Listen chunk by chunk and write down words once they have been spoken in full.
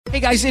Hey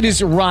guys, it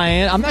is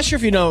Ryan. I'm not sure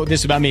if you know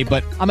this about me,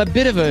 but I'm a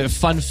bit of a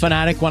fun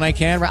fanatic when I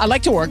can. I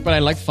like to work, but I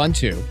like fun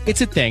too.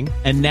 It's a thing.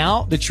 And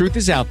now the truth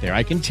is out there.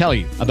 I can tell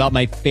you about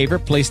my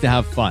favorite place to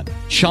have fun.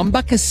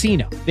 Chumba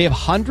Casino. They have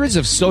hundreds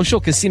of social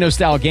casino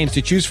style games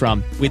to choose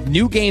from with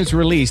new games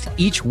released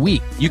each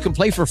week. You can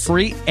play for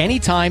free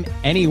anytime,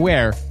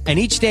 anywhere. And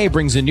each day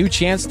brings a new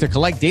chance to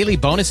collect daily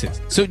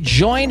bonuses. So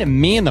join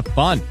me in the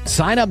fun.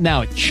 Sign up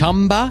now at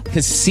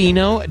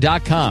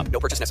ChumbaCasino.com. No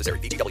purchase necessary.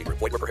 VGW.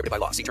 Void where prohibited by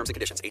law. See terms and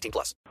conditions.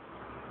 18+.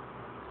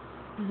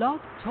 Blog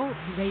Talk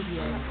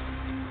Radio.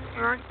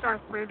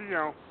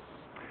 BlogTalkRadio.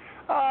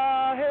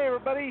 Hey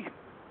everybody.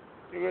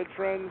 Your good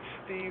friend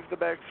Steve The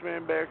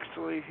Baxman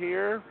Baxley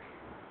here.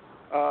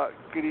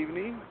 Good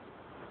evening.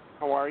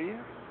 How are you?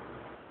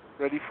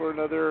 Ready for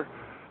another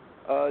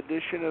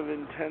edition of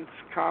Intense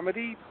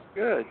Comedy?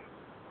 Good.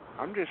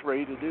 I'm just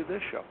ready to do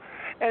this show.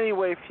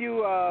 Anyway, a few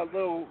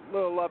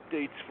little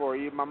updates for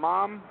you. My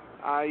mom,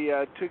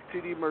 I took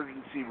to the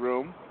emergency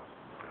room.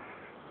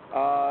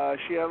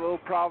 She had a little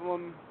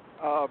problem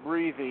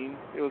breathing.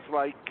 It was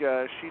like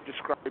she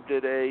described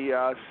it,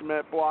 a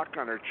cement block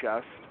on her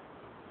chest.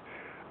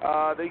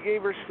 They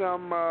gave her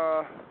some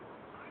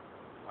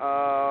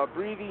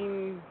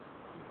breathing,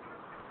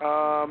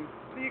 what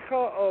do you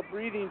call it? Oh,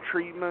 breathing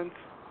treatments.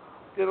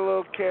 Did a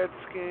little CAT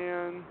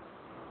scan.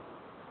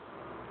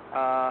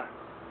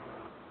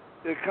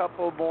 Did a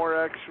couple more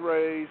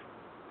x-rays.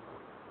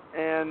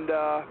 And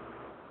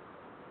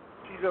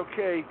she's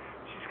okay.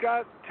 She's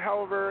got,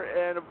 however,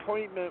 an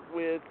appointment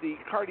with the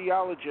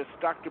cardiologist,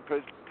 Dr.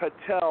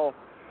 Patel.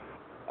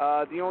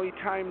 The only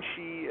time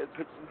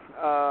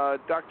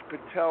Dr.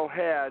 Patel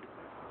had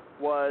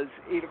was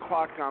 8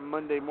 o'clock on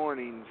Monday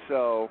morning,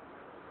 so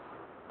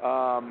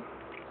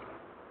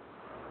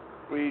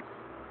we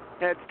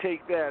had to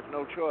take that,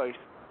 no choice.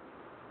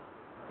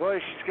 Boy,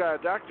 she's got a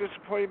doctor's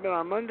appointment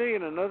on Monday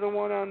and another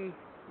one on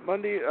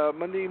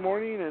Monday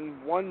morning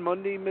and one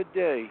Monday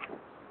midday.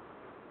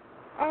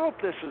 I hope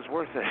this is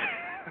worth it.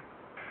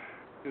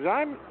 Because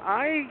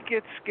I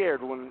get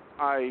scared when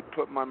I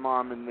put my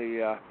mom in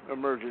the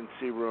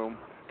emergency room.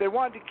 They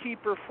wanted to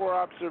keep her for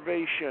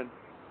observation,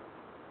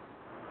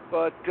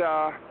 but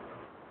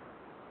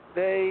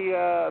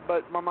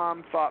my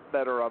mom thought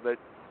better of it.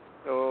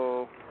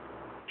 So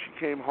she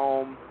came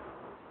home,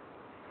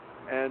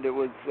 and it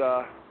was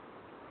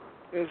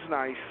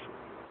nice.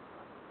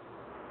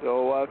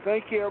 So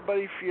thank you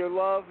everybody for your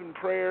love and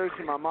prayers,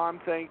 and my mom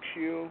thanks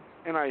you,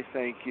 and I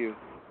thank you.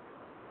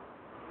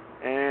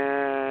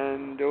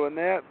 And doing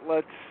that,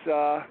 let's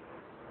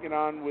get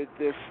on with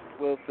this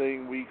little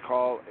thing we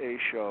call a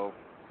show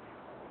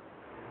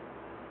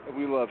that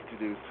we love to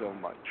do so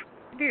much.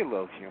 Be a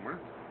little humor.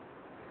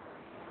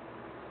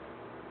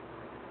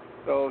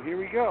 So here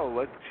we go.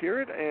 Let's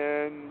hear it.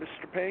 And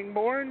Mr.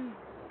 Pangborn,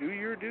 do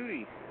your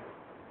duty.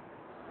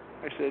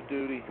 I said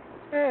duty.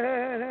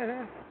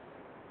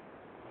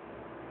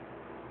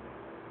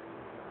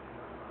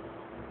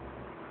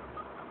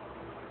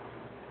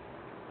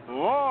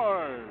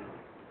 Live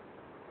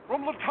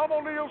from the Tom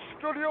O'Neill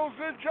Studios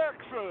in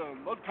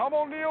Jackson, the Tom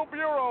O'Neill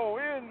Bureau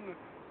in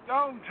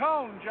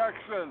downtown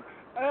Jackson,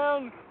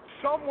 and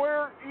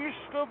somewhere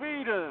east of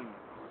Eden.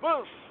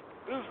 This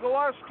is the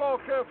Last Call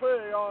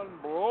Cafe on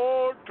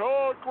Blog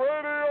Talk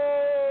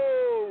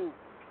Radio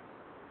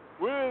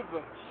with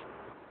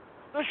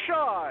the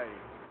shy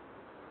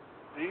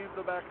Steve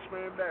The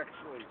Baxman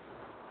Baxley,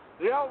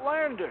 the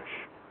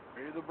outlandish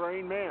the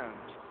Brain Mann,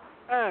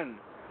 and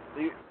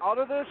the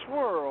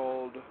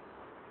out-of-this-world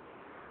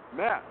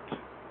Matt,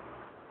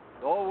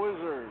 the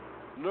Wizard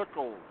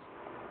Nichols.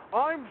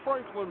 I'm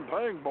Franklin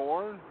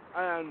Pangborn,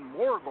 and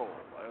Morgul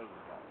as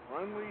the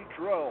friendly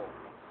drill.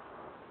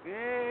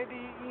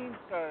 Very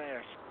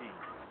interesting.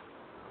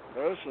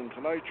 Yes, and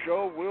tonight's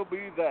show will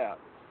be that.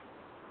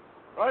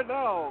 Right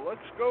now,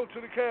 let's go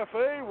to the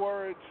cafe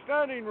where it's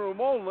standing room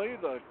only.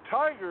 The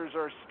Tigers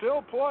are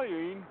still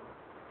playing,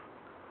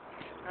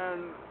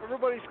 and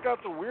everybody's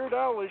got the Weird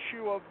Al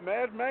issue of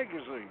Mad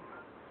Magazine.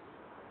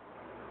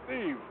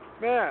 Steve,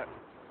 Matt,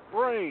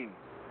 Brain,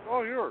 it's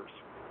all yours.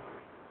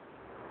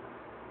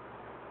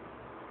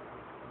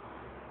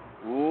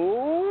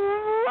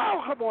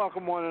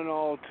 Welcome one and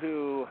all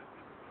to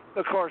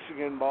the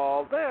Corsican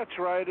Ball. That's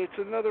right, it's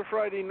another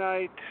Friday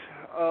night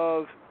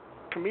of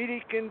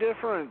comedic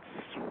indifference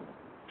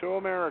to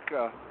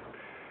America.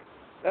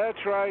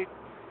 That's right,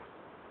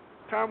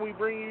 time we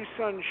bring you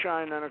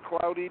sunshine on a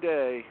cloudy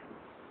day,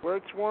 where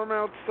it's warm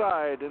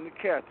outside and the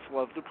cats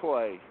love to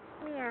play.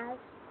 Meow.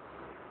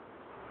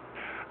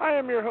 I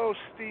am your host,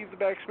 Steve The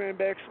Baxman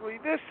Baxley.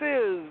 This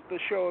is the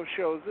show of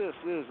shows. This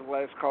is the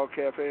Last Call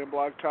Cafe and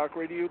Blog Talk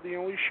Radio, the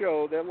only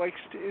show that likes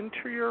to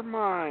enter your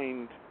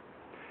mind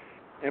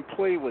and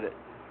play with it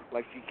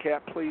like a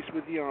cat plays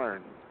with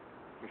yarn,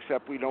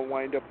 except we don't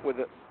wind up with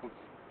it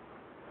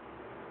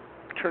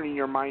turning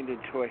your mind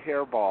into a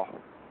hairball.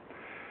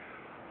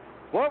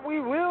 What we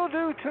will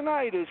do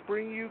tonight is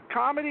bring you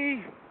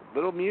comedy,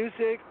 little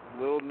music,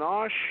 little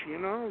nosh,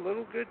 a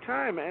little good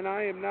time. And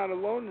I am not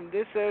alone in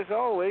this. As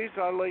always,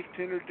 I'd like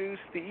to introduce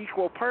the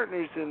equal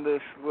partners in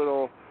this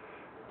little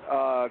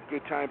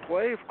good time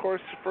play. Of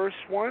course, the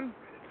first one,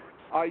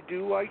 I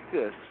do like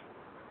this.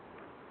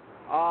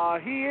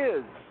 He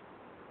is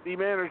the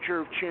manager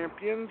of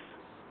champions,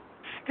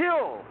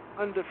 still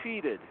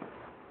undefeated,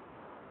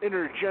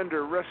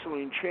 intergender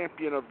wrestling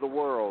champion of the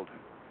world,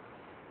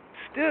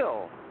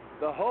 still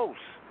the host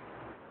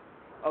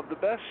of the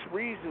best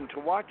reason to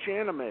watch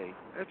anime.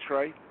 That's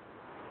right.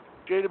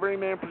 Jay the Brain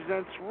Mann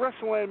presents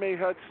Wrestle Anime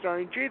Hut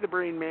starring Jay the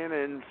Brain Mann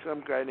and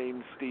some guy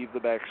named Steve The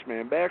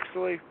Baxman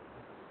Baxley.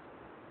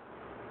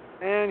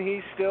 And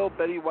he's still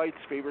Betty White's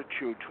favorite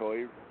chew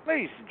toy.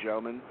 Ladies and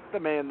gentlemen, the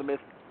man, the myth,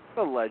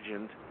 the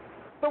legend,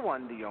 the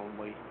one, the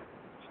only.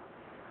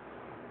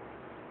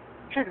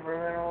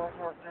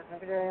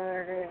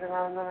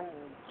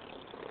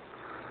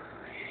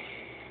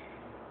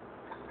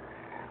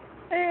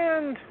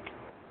 And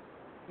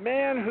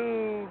man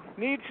who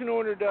needs no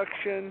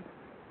introduction,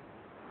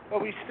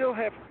 but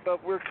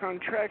we're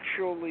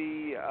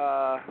contractually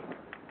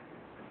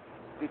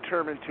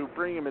determined to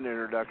bring him an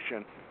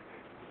introduction.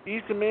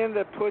 He's the man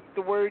that put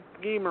the word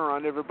gamer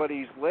on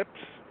everybody's lips,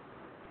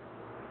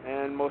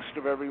 and most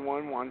of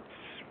everyone wants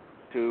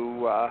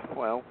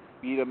to,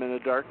 beat him in a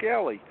dark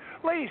alley.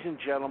 Ladies and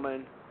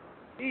gentlemen,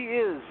 he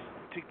is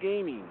to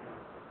gaming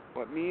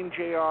what me and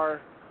Jay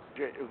are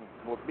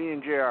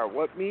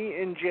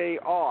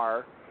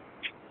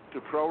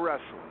to pro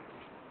wrestling.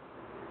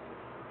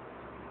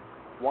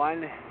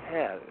 One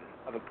hell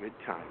of a good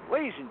time.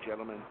 Ladies and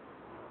gentlemen,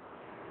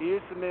 he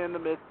is the man, the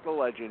myth, the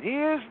legend. He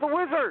is the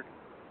wizard,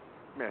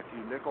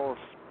 Matthew Nichols.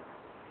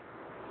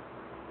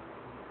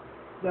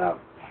 No.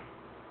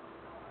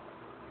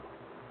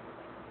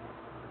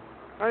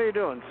 How you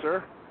doing,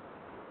 sir?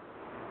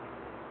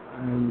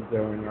 I'm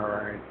doing all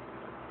right.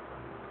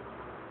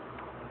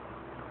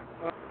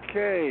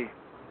 Okay.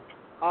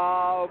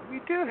 We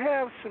do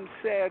have some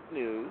sad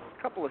news,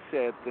 a couple of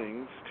sad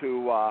things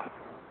to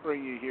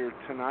bring you here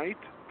tonight.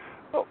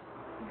 Well,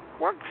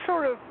 one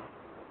sort of,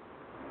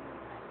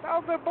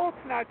 they're both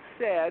not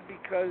sad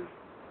because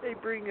they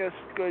bring us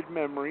good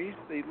memories.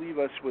 They leave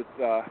us with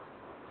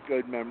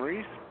good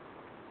memories.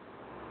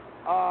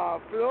 For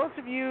those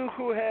of you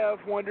who have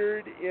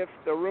wondered if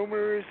the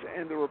rumors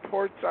and the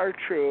reports are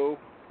true,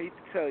 I hate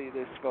to tell you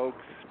this,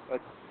 folks,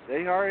 but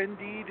they are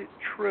indeed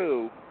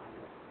true.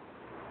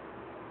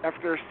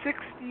 After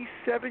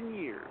 67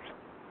 years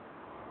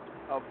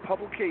of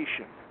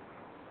publication,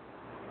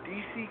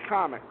 DC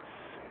Comics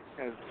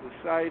has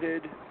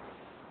decided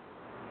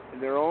in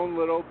their own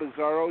little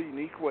bizarro,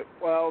 unique way,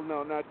 well,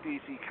 no, not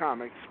DC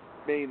Comics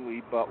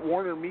mainly, but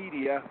Warner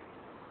Media,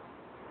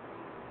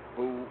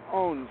 who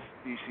owns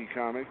DC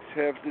Comics,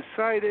 have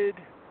decided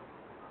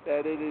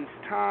that it is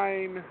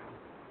time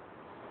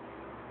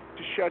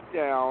to shut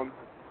down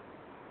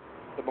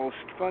the most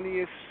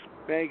funniest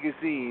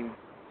magazine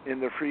in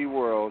the free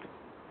world.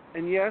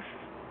 And yes,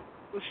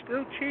 it was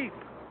still cheap.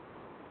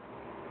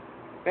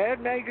 Mad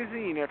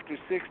Magazine, after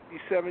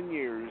 67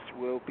 years,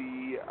 will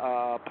be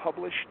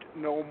published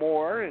no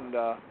more, and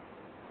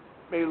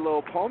made a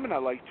little poem, and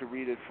I'd like to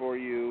read it for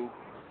you,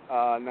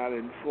 not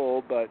in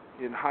full, but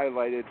in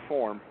highlighted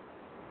form.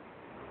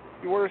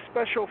 You were a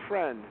special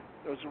friend.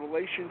 There was a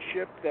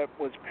relationship that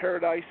was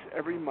paradise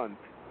every month.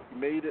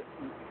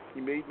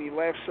 You made me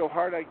laugh so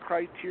hard I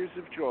cried tears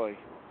of joy.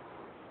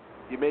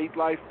 You made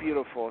life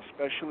beautiful,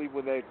 especially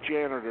when that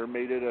janitor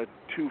made it a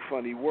too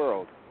funny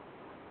world.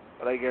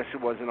 But I guess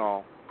it wasn't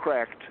all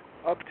cracked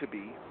up to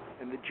be,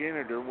 and the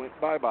janitor went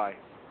bye-bye,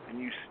 and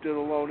you stood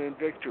alone in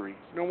victory.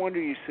 No wonder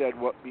you said,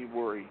 "What me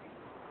worry."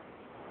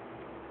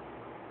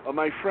 Well,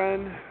 my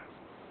friend,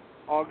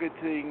 all good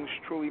things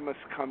truly must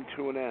come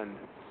to an end.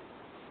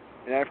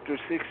 And after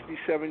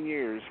 67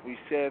 years, we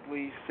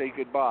sadly say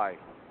goodbye.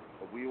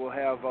 But we will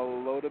have a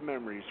load of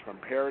memories, from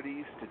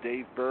parodies to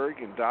Dave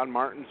Berg and Don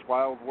Martin's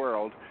Wild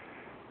World,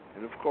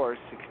 and of course,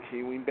 the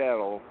continuing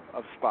battle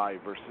of spy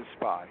versus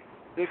spy.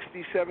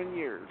 67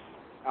 years.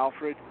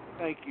 Alfred,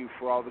 thank you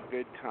for all the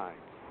good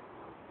times.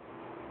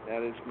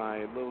 That is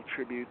my little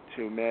tribute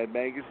to Mad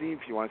Magazine.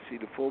 If you want to see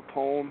the full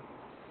poem,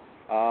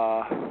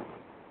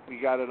 we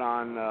got it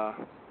on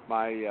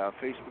my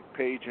Facebook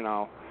page, and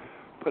I'll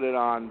put it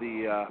on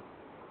the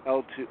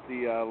L2,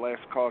 the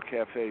Last Call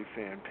Cafe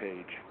fan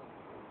page.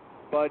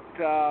 But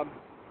that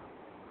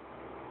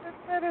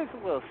is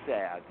a little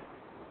sad.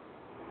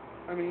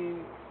 I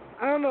mean,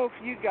 I don't know if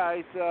you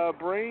guys,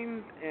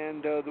 Brain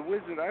and the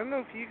Wizard, I don't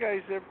know if you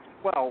guys ever,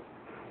 well,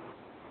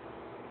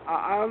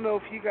 I don't know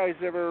if you guys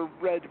ever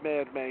read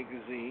Mad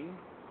Magazine,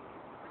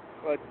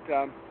 but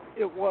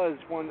it was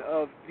one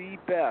of the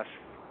best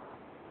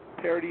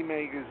parody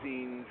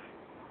magazines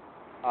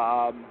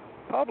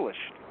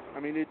published. I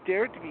mean, it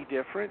dared to be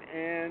different,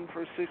 and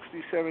for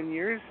 67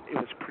 years, it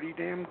was pretty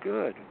damn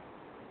good.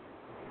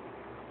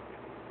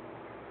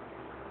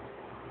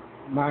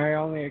 My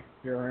only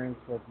experience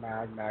with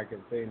Mad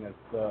Magazine is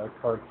the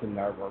Cartoon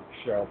Network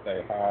show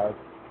they had.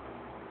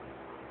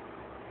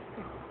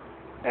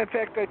 In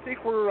fact, I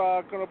think we're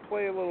going to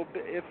play a little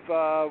bit, if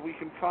we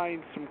can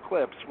find some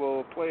clips,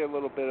 we'll play a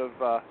little bit of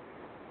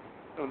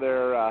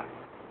their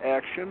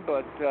action,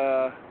 but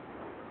I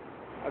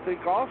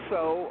think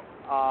also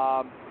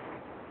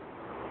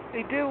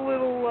they did a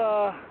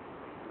little,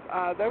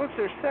 that was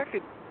their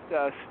second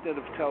stint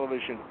of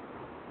television.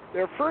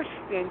 Their first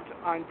stint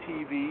on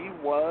TV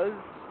was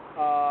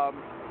on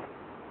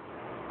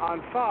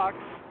Fox,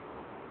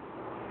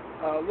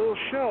 a little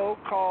show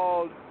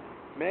called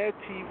Mad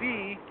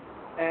TV,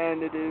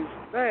 and it is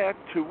that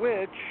to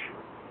which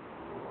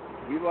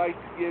we like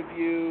to give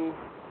you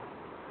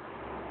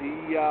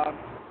the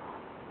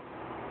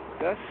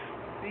best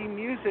theme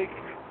music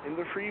in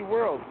the free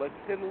world. Let's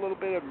get a little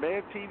bit of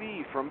Mad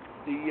TV from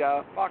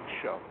the Fox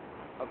show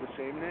of the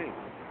same name.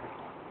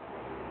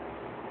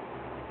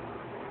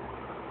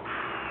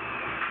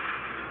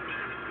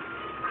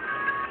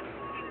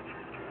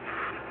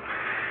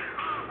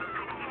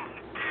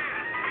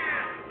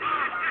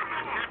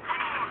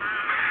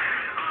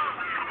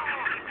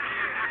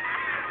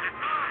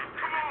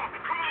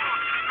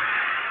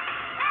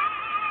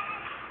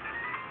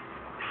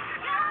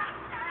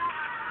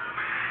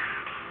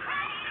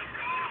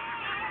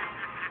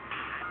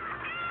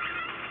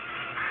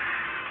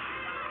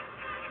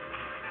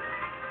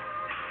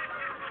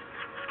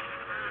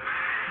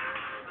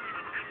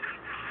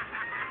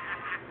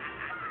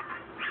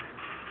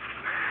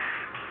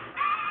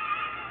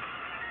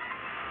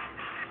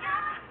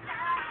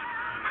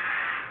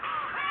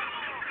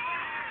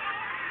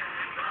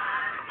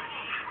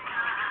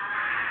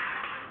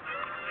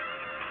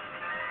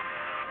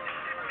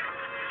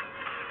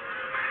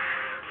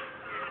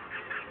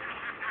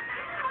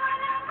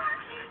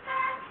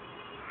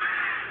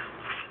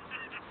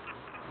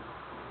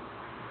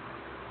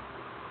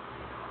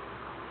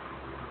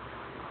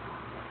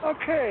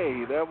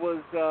 Okay, that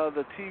was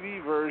the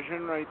TV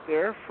version right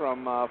there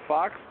from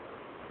Fox.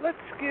 Let's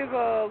give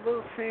a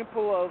little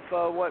sample of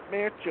what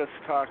Matt just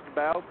talked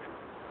about.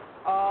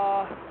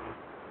 A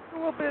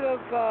little bit of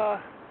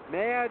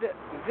Mad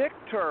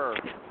Victory.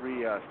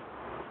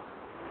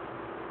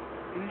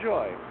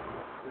 Enjoy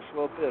this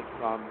little bit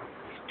from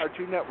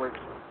Cartoon Network's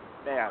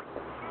Mad.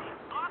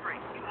 Aubrey,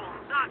 you will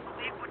not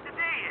believe what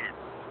today is.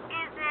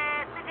 Is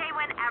it the day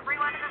when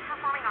everyone in the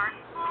performing arts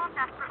school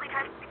desperately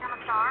tries to become a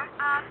star?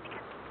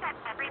 Because that's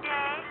every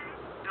day?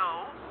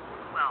 No.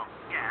 Well,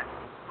 yes.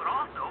 But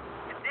also,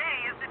 today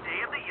is the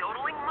day of the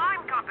yodeling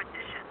mime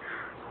competition.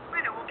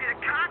 Winner will get a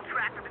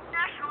contract with the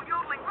National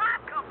Yodeling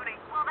Mime Company.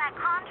 Well, that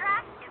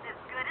contract is as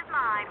good as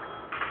mine.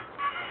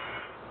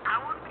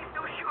 I wouldn't be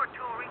so sure,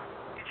 Tori.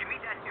 Did you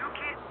meet that new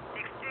kid,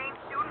 the exchange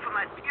student from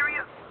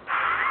Liberia?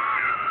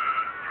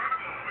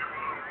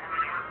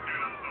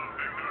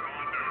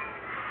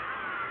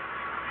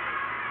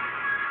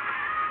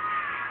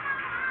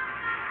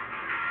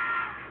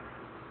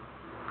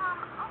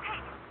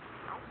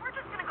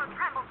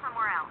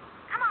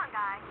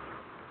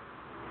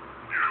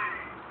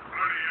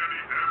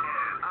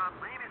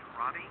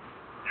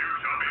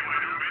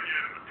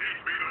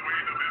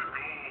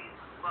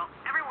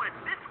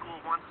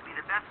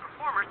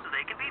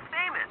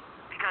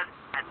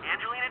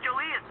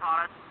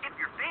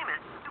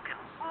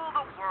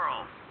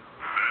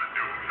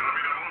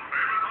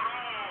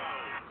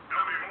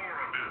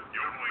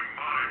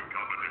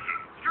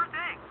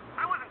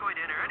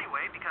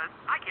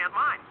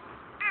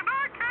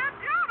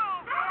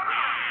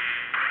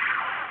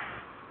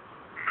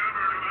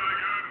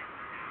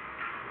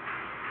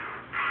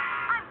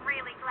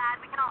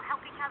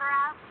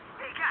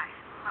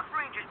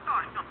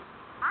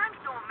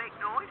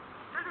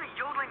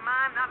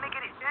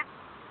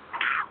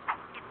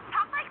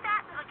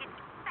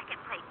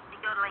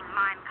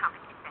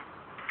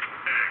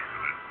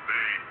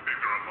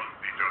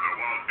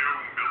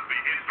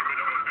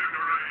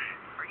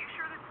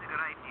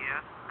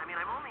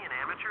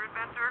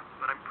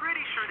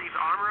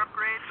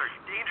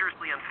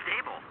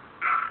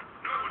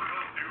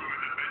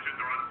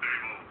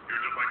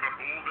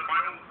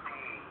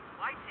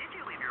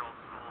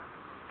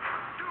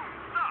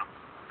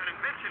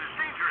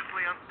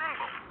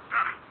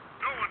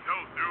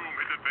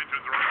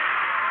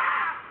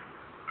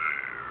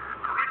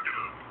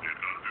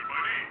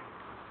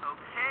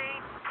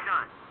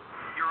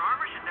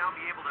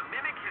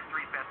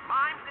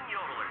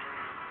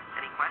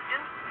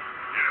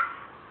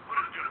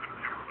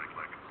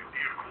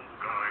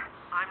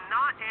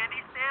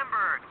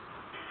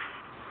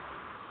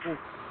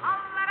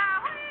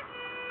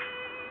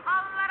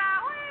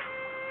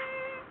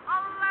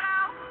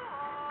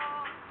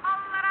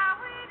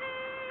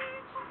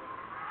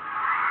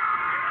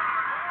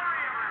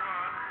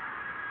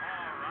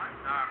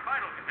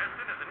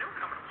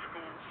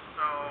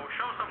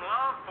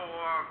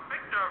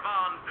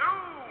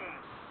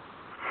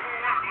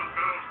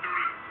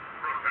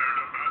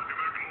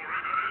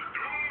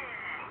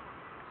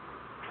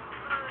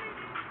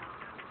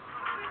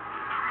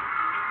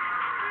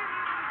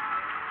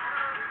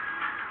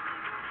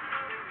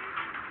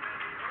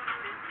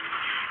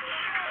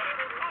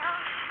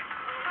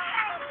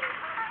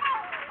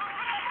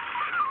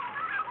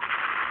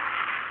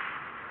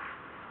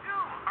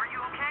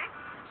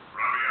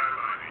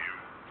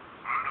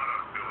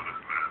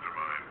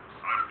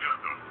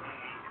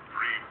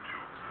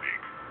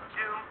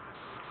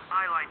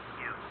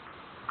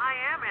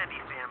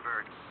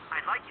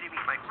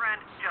 meet my friend,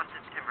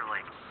 Justin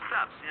Timberlake. What's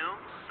up, Zoom?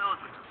 Those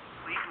with some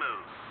sweet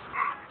moves.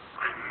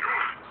 I knew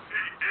it. He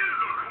is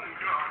a cool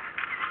guy.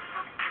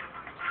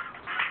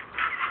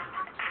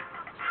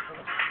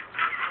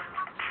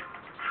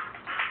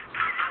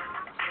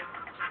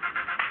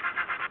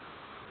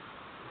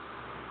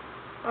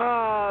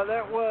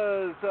 That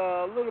was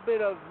a little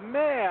bit of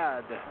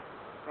Mad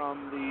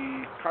from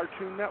the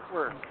Cartoon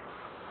Network.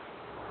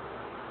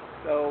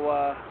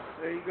 So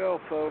there you go,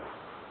 folks.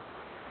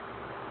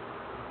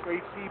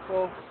 Great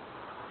people,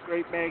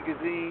 great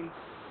magazine.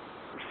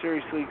 We're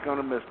seriously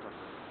gonna miss them.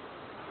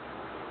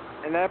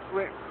 And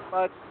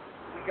but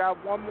we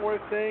got one more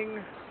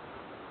thing.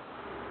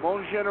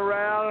 Mon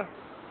General.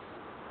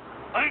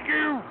 Thank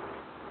you.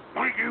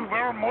 Thank you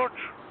very much.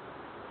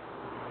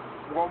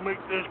 We'll make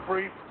this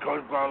brief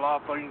because we've got a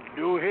lot of things to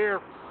do here.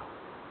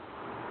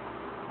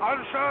 I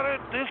decided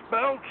this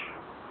belch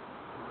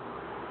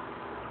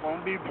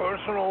won't be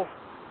personal.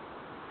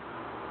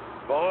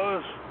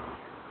 Buzz,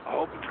 I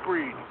hope it's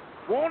agreed.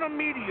 Warner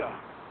Media.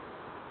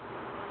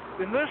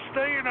 In this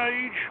day and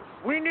age,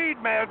 we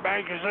need Mad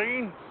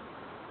Magazine.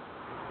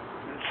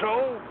 And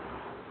so,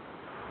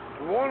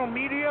 Warner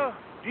Media,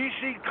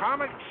 DC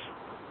Comics,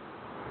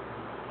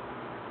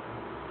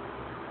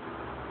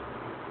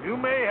 you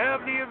may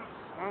have the...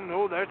 Oh,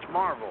 no, that's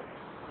Marvel.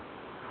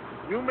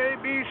 You may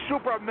be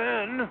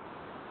Superman,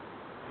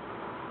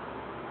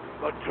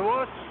 but to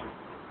us,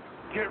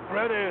 get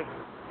ready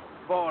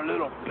for a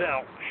little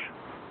belch.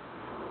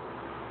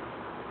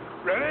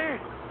 Ready?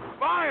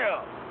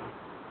 Fire!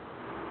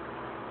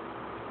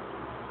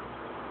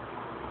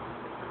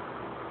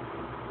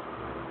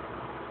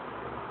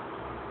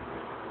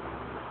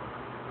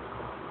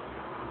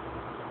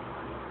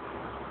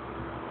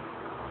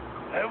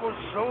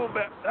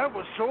 That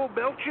was so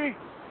belchy.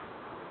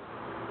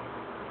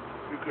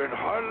 You could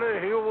hardly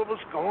hear what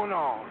was going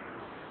on.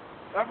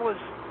 That was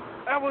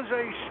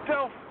a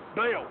stealth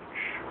belch.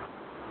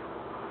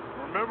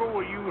 Remember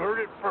where you heard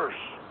it first.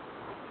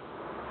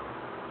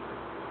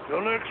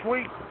 Till next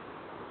week,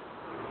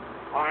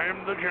 I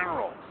am the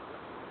General.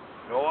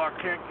 No, I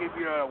can't give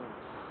you a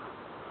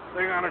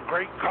thing on a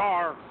great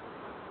car.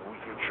 We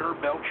can sure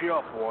belch you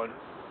up one.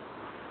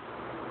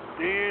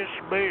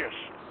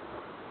 Dismissed.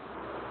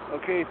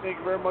 Okay, thank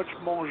you very much,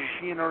 Mon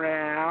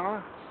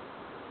General.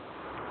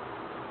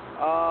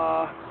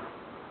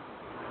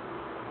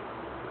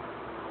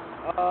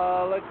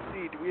 Let's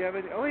see. Do we have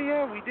any? Oh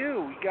yeah, we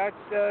do. We got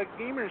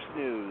gamers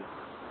news.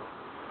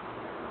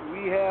 Do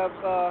we have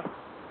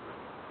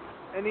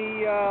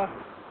any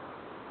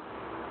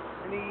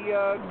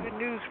good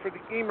news for the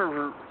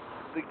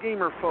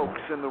gamer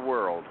folks in the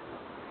world?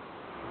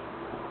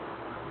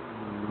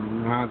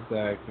 Not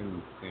that I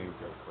can think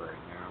of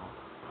right now.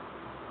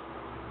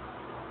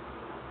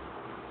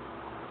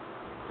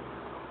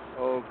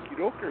 Okie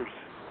dokers.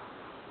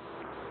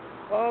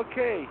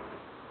 Okay.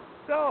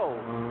 So,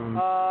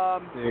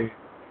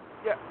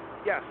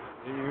 yes.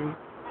 Do you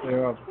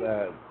clear up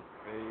that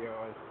video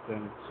I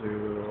sent to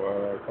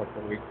a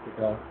couple weeks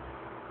ago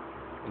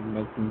in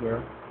Messenger?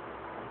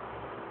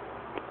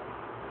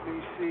 Let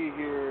me see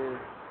here.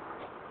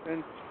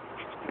 And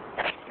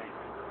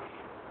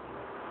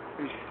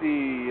let me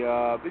see.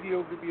 Video.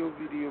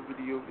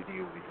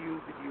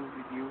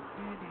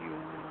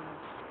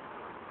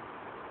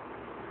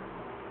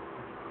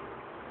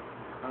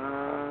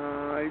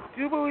 I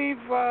do believe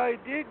I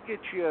did get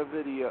you a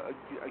video.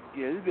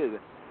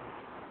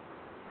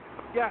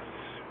 Yes,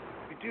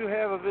 we do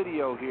have a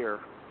video here.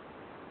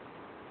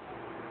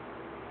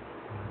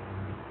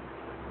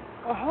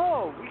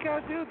 Oh, we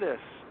gotta do this.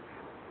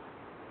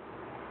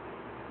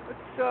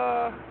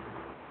 Let's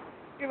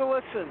give a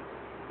listen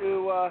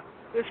to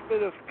this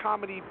bit of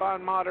comedy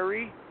bon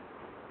moterie.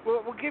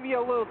 We'll give you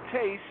a little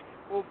taste.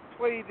 We'll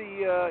play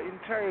the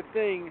entire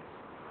thing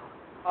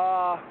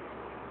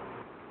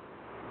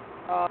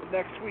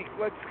next week.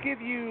 Let's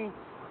give you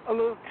a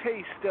little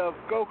taste of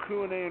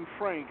Goku and Anne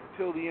Frank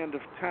till the end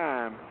of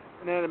time,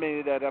 an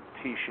animated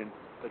adaptation.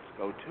 Let's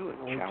go to it,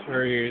 shall we?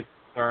 Sure you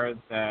start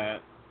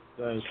at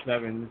the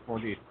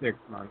 7:46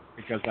 mark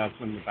because that's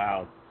when the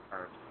battles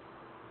start.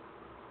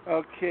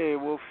 Okay,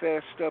 we'll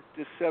fast up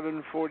to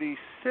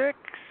 7:46.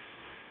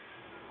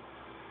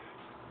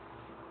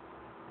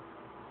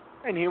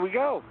 And here we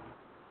go.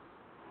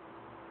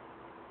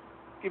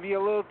 Give you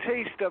a little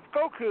taste of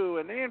Goku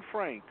and Anne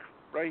Frank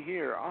right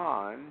here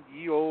on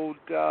the old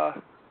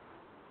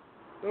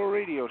little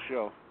radio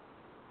show.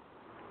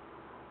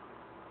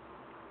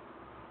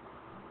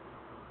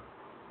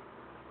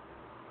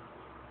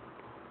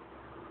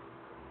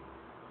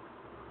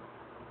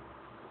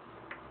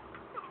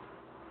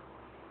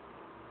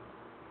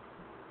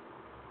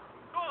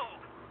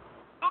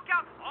 Look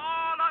out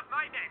all of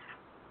my men.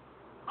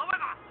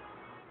 However,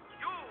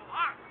 you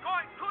are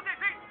going to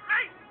defeat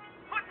me.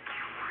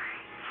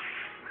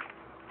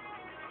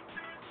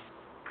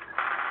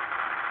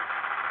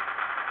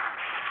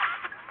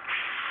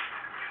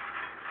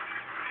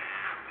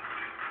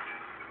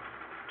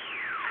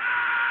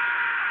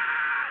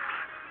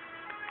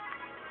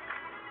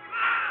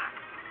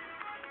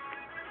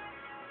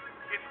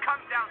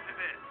 down to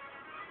this.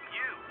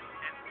 You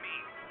and me,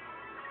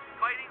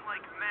 fighting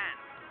like men.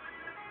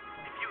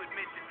 If you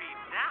admit defeat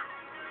now,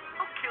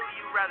 I'll kill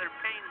you rather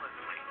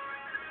painlessly.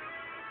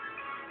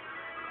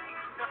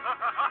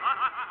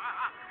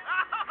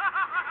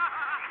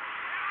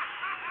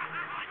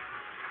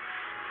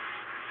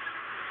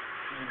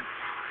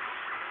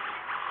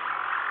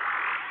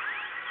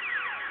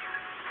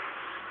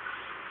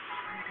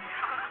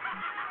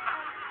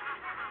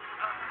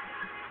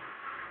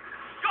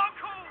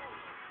 Goku!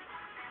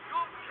 You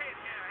came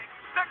here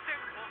expecting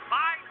to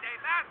find a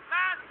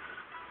madman,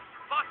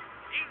 but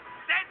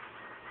instead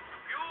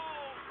you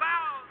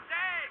found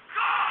a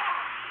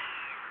god!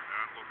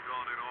 Anne looked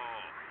on in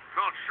awe,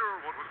 not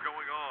sure what was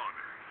going on.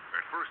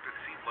 At first it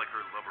seemed like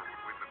her lover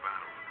would win the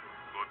battle,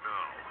 but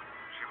now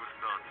she was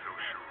not so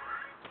sure.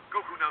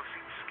 Goku now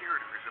seemed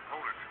scared of his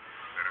opponent,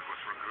 and it was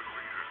for good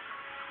reason.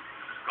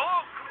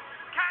 Goku,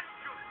 can't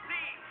you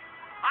see?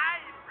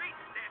 I've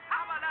reached a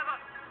power level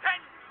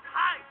 10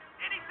 times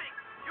anything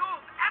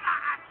you've ever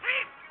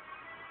achieved!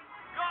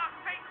 Your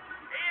fate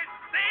is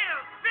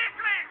sealed,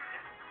 weakling!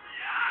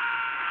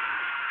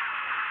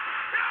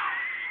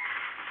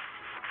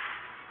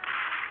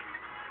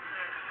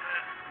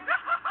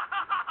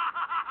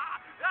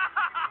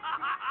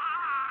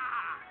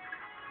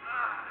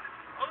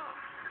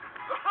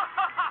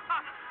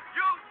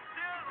 You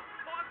still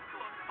want to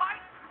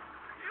fight?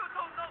 You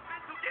don't know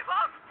when to give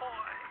up,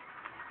 boy.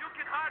 You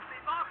can hardly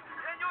box,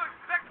 and you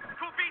expect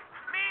to beat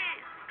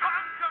me,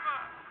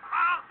 conqueror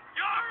of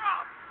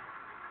Europe!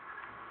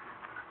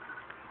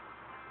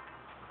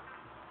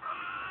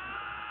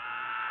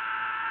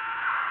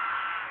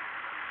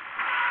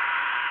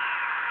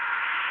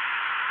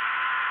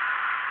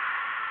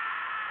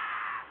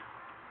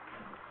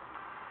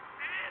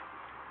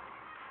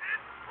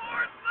 It's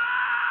worthless!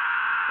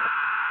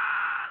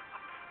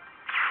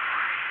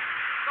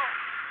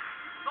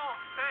 No,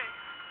 hey,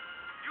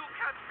 you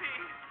can be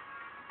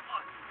a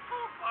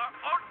super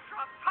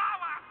ultra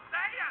power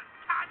Saiyan,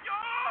 can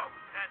you?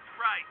 That's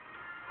right,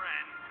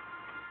 friend.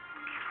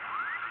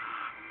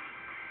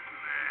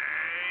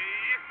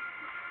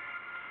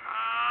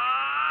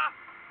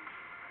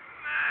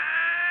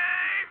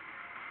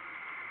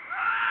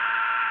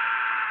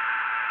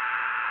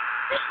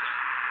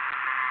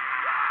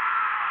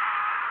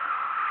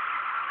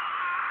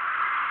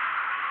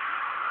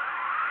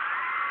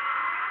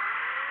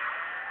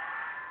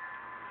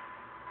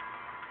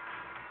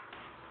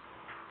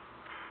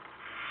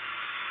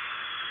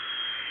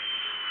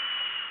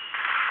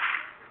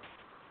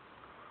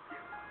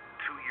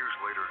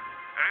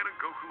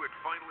 Goku had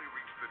finally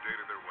reached the date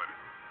of their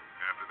wedding.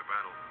 After the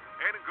battle,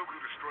 Anne and Goku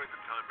destroyed the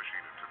time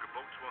machine and took a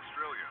boat to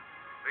Australia.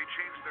 They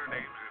changed their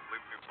names and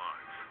lived new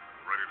lives,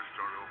 ready to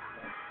start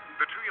over.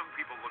 The two young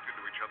people looked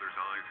into each other's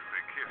eyes as they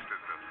kissed as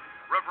the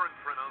Reverend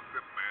pronounced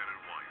them man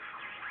and wife.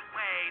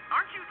 Wait,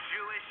 aren't you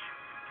Jewish?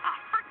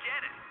 Oh,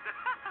 forget it.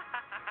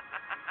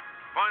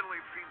 Finally,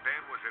 it seemed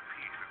Anne was at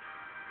peace and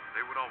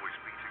they would always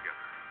be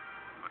together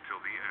until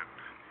the end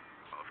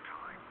of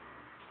time.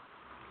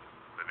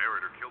 The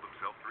narrator killed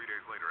himself 3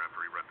 days later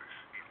after he read this.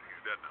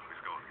 He's dead now. He's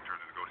gone. He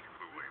turned into Ghost. He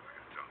flew away.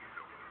 It's done. He's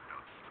over.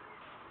 Done.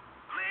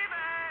 Leave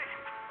me!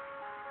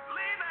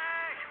 Leave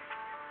me!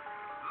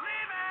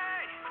 Leave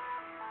me!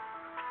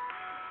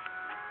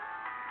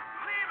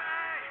 Leave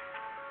me!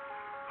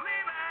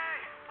 Leave me!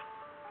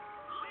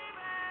 Leave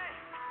me!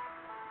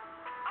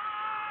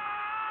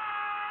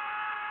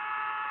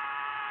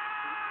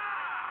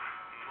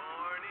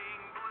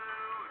 Morning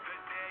blue, the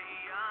day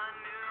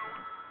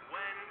anew,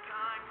 when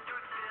time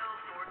stood still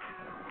for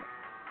two.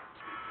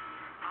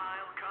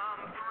 I'll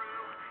come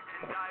through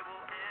and I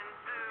will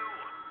ensue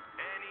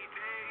any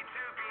day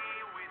to be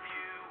with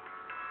you.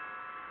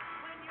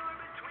 When you're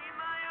between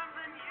my arms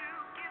and you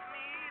give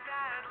me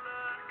that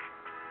look,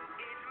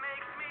 it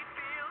makes me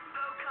feel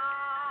so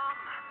calm.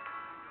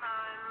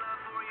 My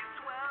love for you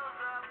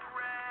swells up,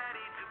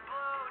 ready to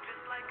blow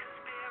just like a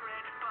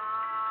spirit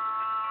bomb.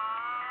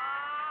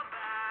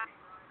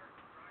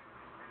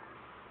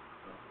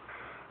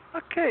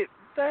 Okay,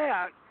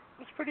 that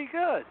was pretty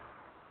good.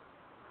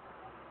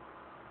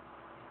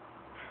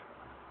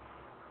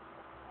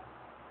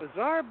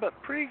 Bizarre, but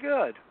pretty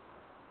good.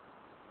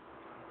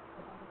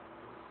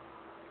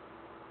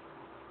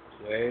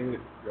 Say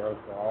your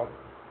thoughts.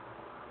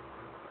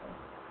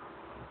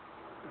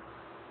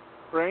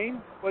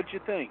 Brain, what'd you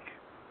think?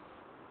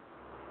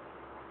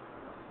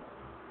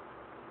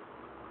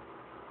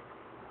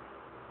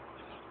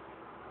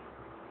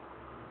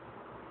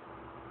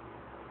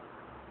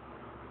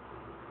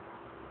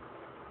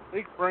 I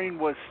think Brain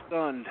was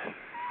stunned.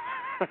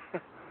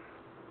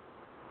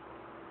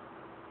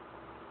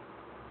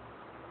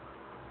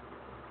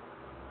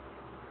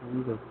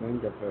 Come to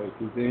think of it,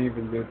 he didn't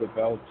even do the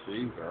belt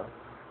either.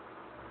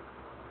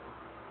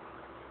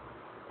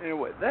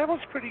 Anyway, that was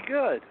pretty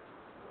good.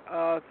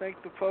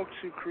 Thank the folks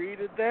who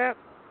created that.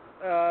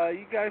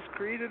 You guys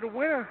created a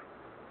winner.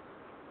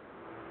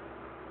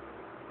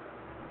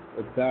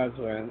 It's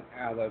actually an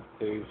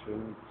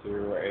adaptation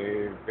to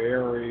a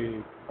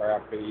very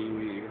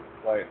crappy,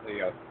 slightly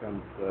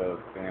offensive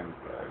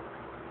fanfic.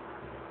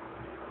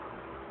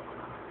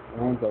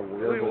 One of the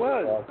weirdest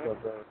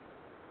crossovers.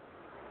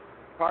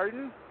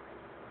 Pardon?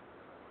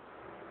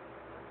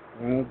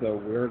 One of the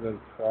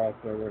weirdest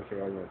crossovers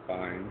you'll ever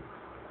find.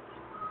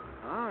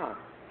 Ah.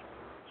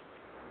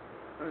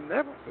 And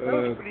that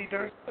was pretty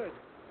darn good.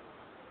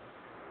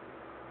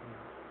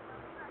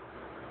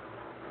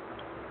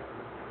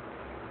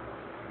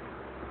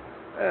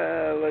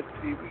 Let's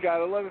see. We got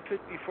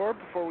 11:54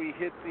 before we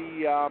hit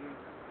the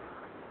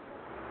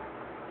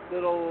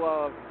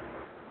little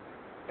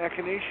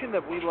machination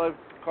that we love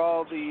to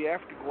call the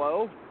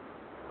Afterglow.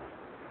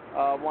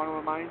 Want to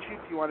remind you,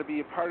 if you want to be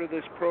a part of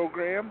this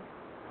program,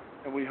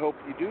 and we hope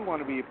you do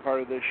want to be a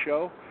part of this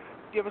show,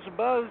 give us a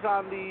buzz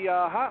on the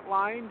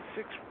hotline,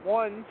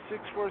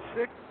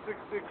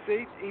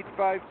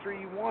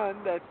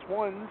 61646688531. That's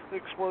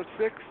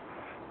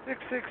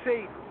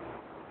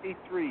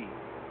 1-646-668-83.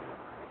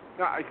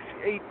 No,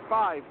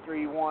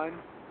 8531.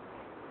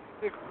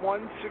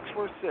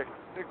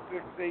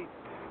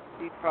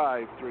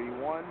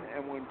 61646-668-8531.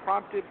 And when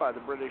prompted by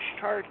the British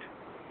chart,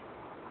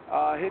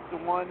 hit the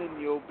 1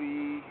 and you'll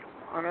be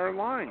on our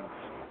lines.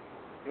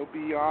 You'll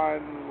be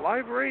on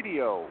live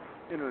radio,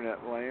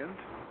 internet land.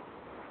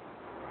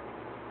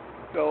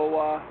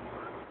 So,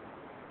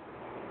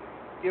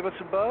 give us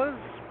a buzz.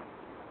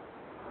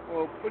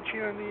 We'll put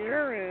you on the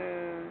air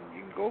and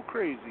you can go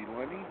crazy,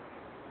 Lenny.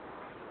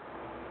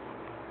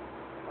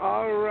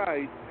 All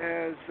right,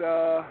 as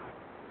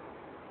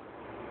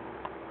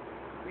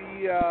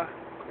we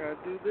gotta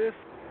do this.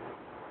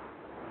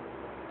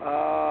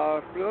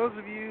 For those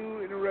of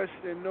you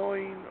interested in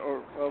knowing,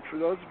 or for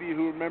those of you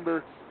who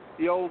remember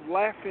the old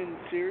Laugh-In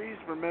series,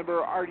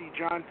 remember Artie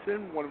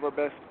Johnson, one of our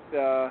best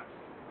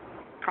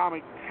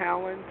comic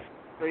talents,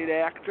 great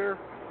actor.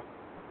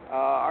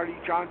 Artie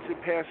Johnson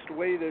passed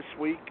away this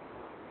week.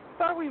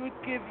 Thought we would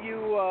give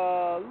you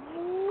a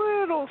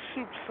little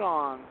soup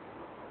song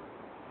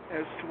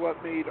as to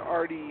what made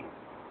Artie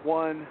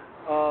one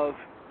of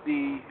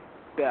the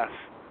best.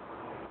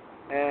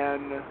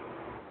 And,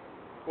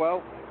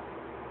 well,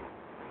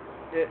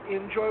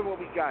 enjoy what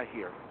we got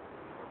here.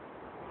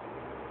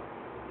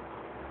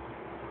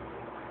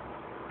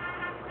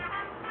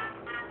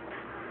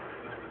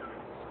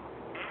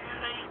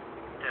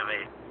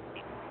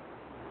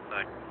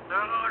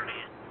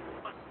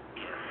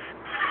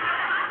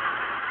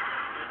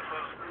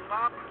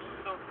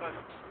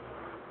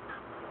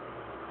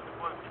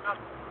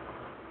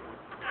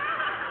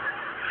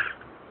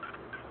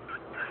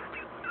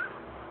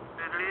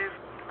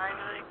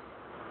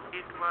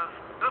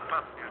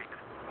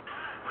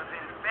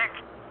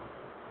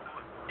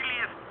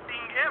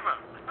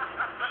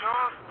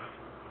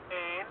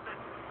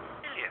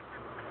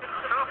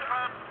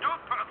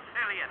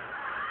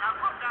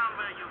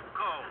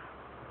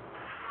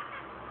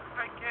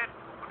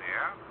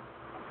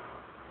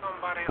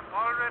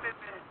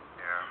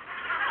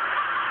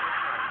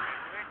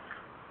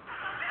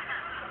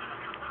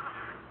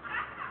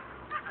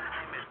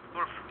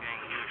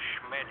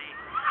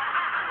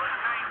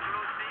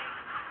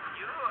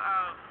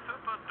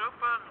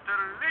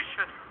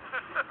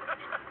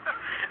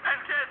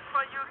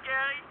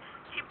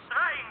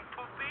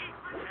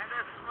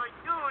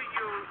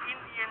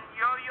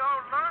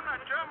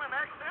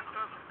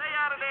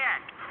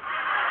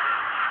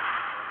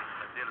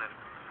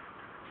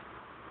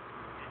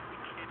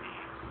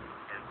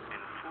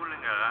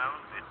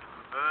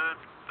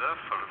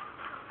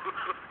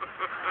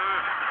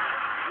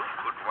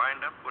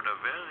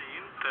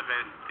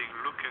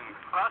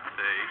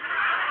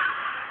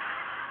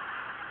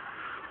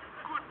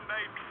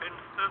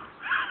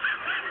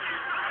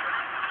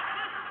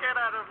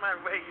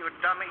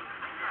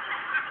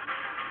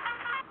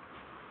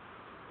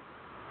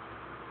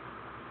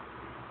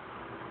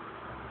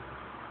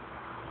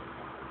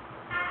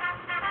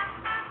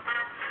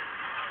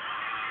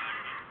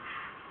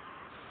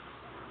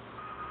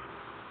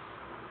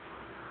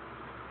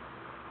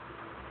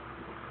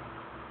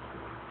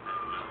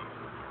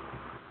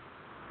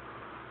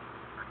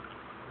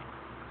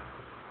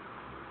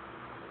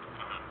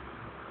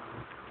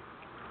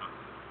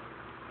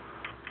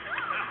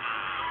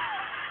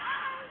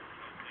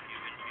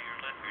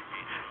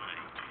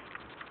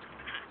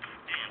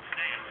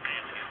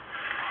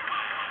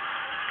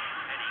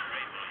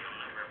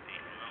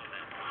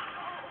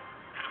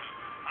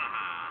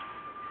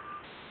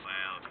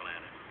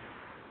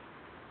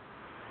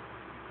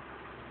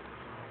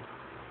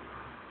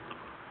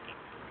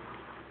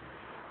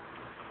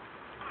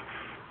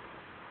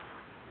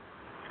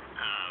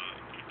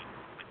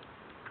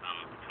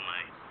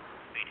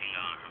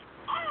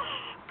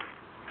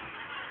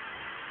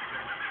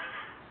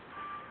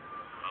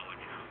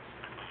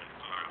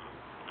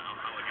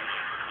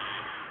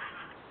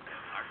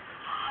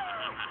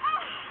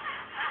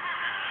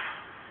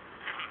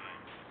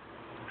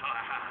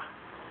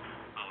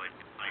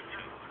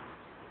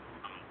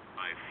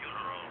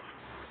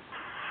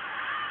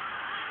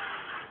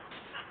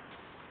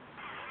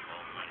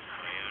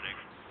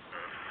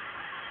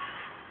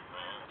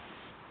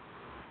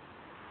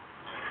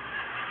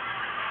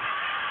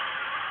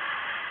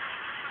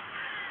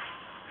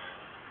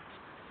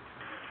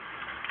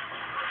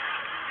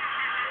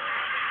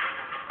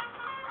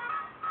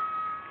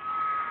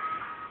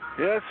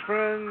 Yes,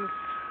 friends,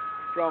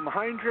 from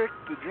Heinrich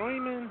the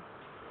Joyman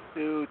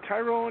to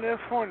Tyrone F.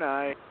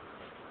 Horney,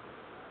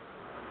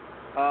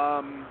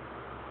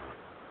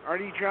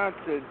 Artie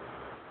Johnson,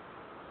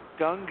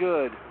 done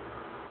good.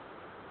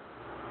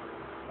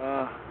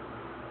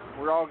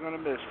 We're all going to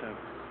miss him.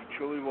 He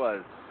truly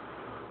was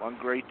one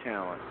great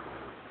talent.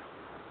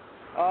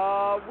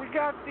 We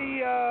got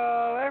the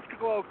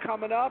Afterglow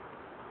coming up.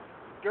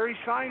 Jerry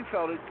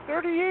Seinfeld. It's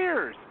 30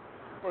 years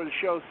for the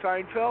show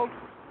Seinfeld.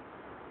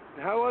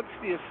 And how else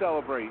do you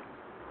celebrate?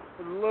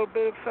 With a little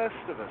bit of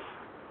Festivus.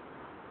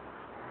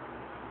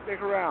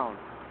 Stick around.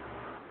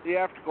 The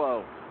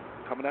Afterglow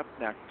coming up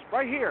next.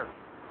 Right here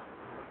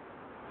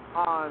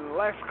on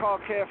Last Call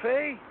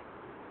Cafe,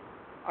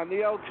 on the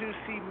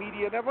L2C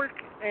Media Network,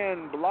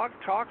 and Blog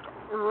Talk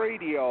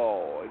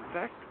Radio. In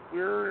fact,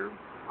 we're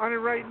on it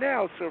right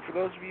now, so for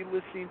those of you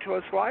listening to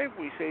us live,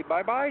 we say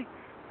bye-bye.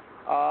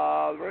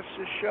 The rest of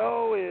the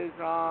show is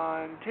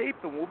on tape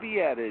and will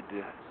be added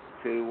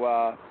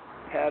to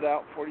pad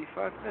out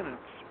 45 minutes.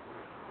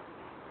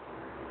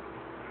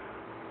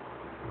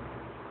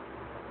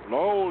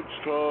 Now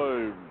it's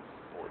time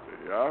for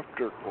the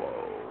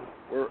Afterglow,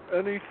 where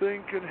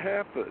anything can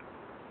happen,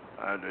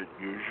 and it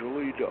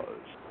usually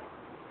does.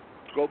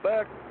 Let's go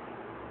back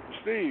to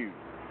Steve,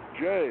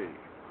 Jay,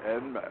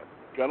 and Matt.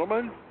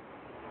 Gentlemen?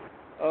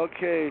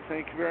 Okay,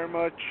 thank you very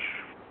much,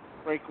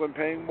 Franklin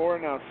Pangmore,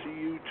 and I'll see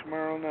you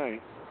tomorrow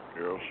night.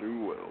 Yes, you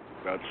will.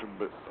 Got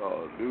some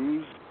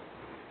news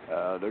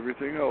and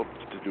everything else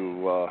to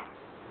do.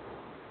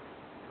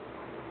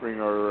 Bring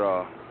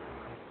our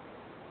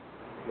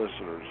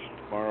listeners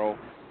tomorrow,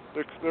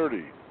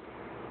 6:30.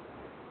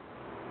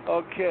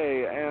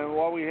 Okay, and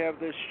while we have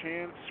this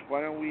chance,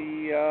 why don't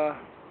we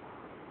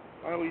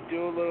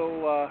do a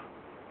little?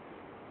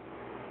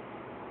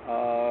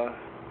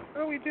 Why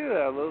don't we do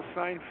that? A little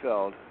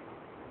Seinfeld.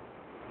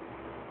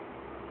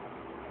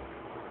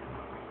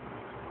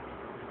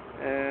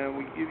 And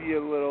we give you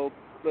a little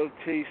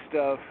taste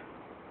of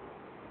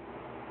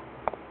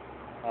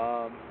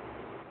a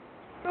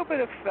little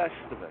bit of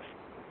Festivus.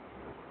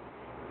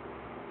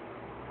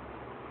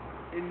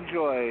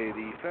 Enjoy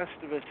the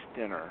Festivus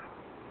dinner.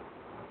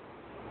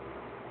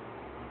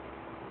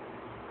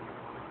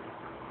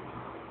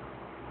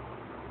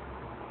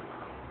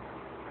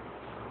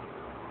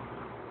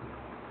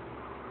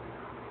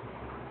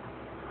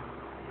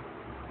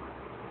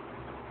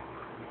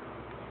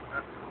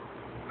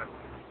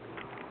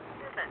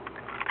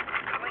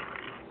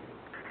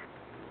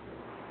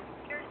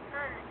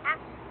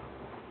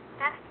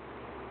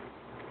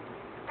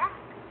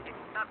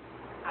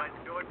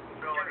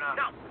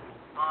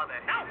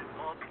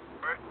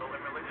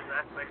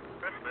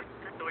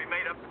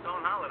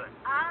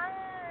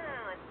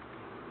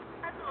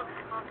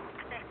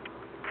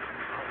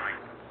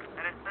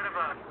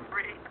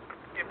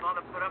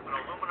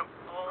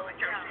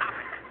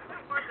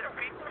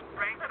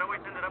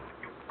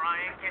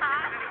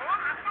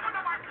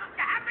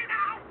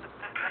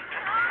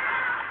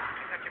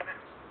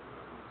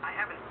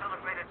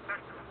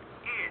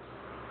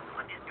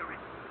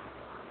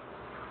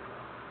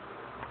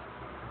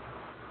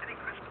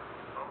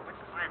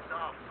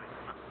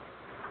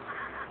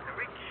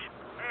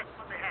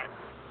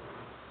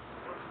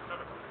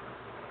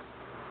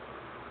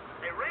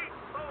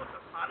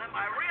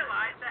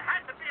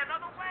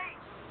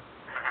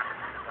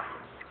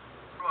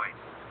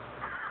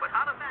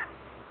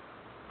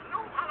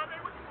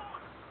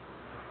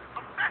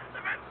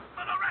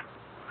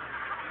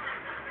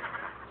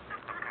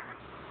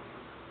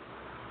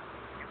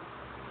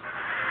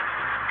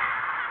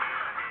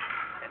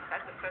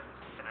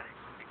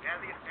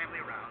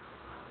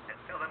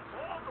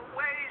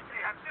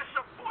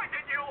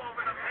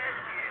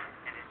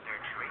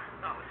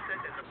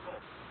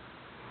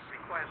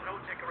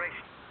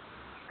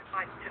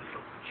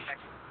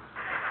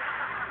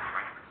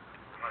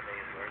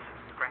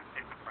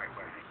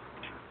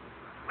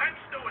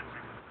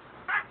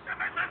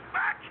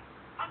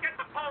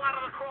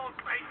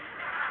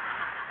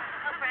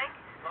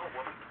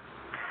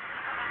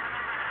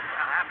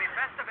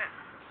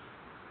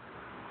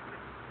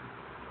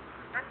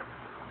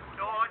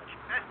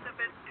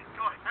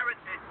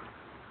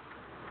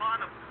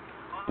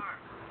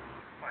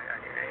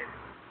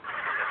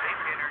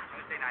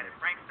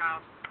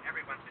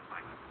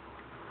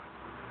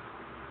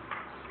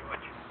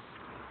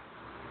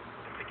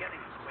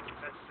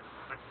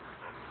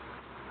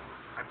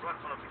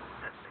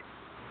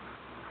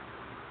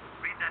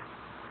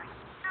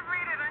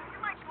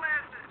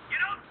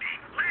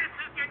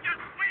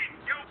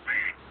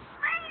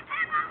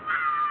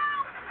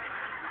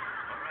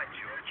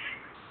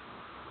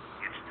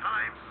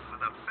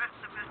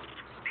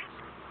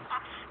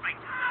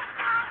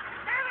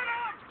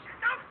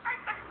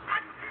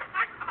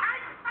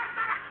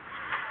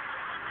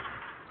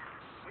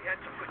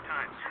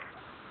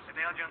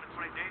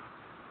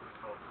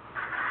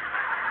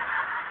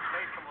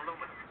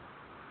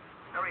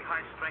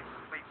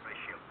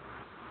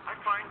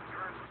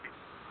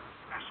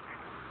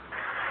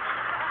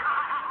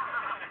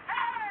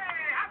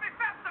 Hey, happy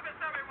Festivus,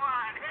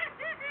 everyone!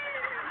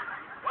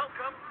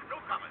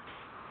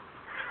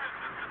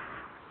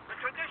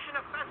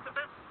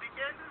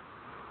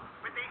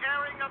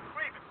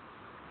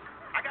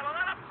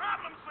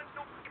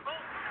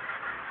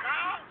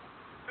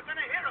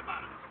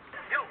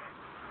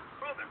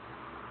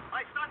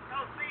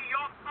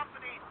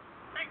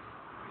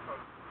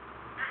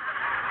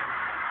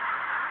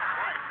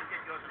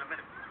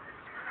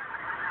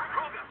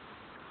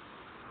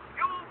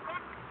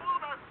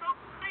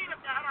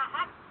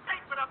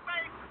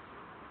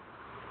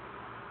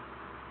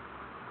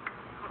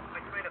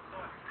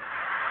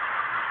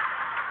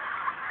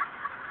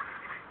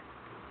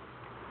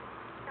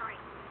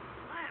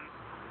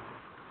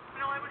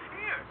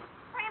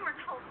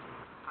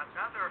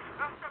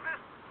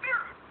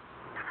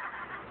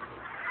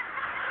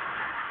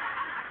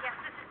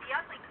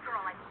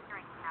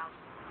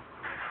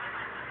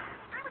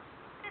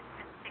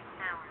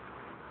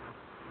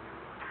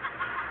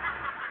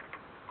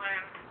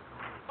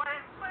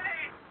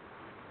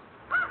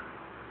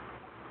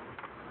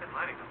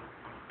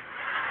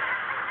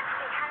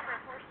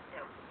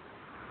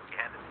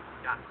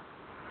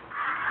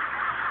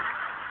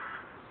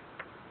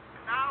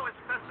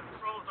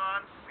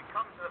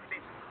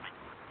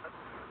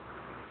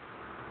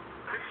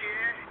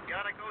 you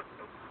ought to go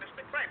to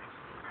Mr. Kramer.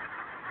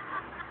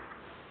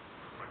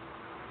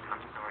 I'm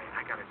sorry,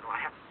 I gotta go.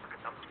 I have to look at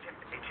those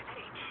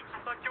H&H.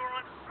 I thought you were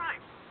on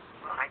strike.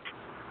 Well, I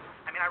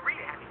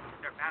really had to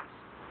get there fast.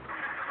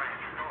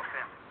 No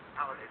offense.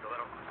 Holidays a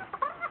little.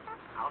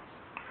 I'll...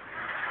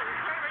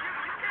 Kramer,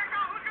 you can't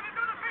go. Who's gonna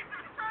do the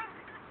pictures, son?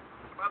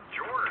 Well,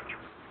 George.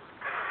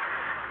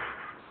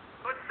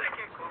 What's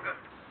thinking, Cougar?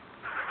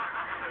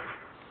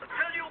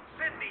 Until you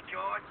pin me,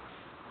 George.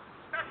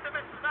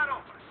 Festivus is not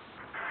over.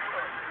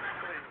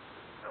 Please,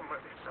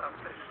 somebody stop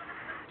this.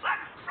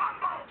 Let's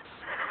rumble!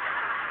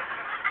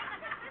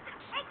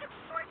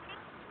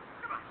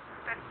 Come on,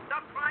 let's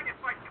stop crying and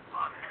fight your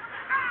father.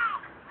 No!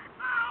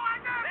 No, I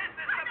know! This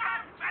is the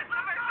best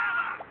Festivus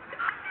ever!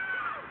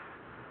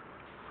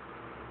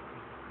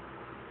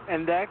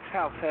 And that's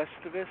how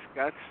Festivus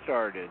got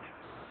started.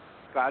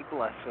 God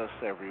bless us,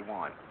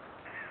 everyone.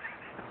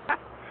 That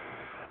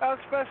was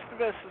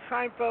Festivus, a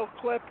Seinfeld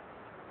clip.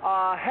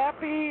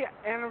 Happy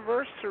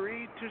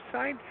anniversary to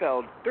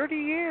Seinfeld. 30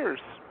 years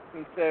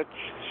since that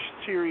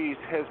series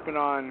has been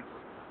on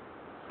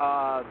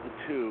the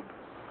tube.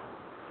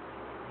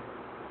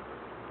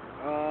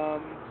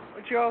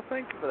 What you all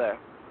think of that?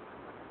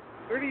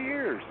 30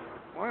 years.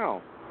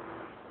 Wow.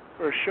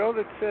 For a show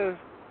that says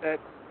that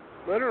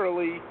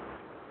literally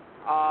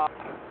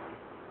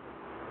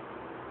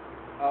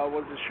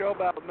was a show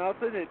about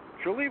nothing, it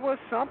truly was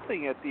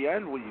something at the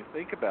end when you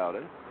think about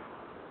it.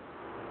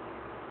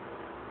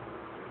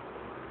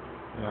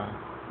 Yeah.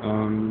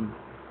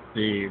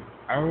 Steve,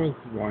 I was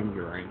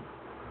wondering,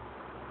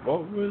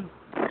 what was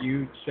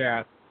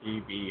UChat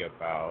TV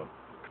about?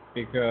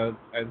 Because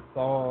I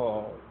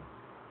saw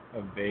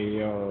a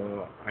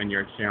video on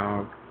your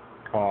channel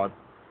called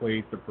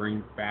Please to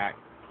Bring Back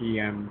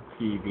PM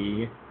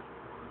TV,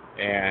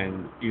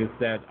 and you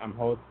said I'm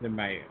hosting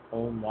my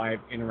own live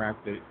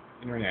interactive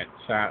internet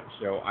chat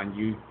show on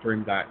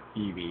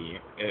Ustream.tv.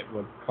 It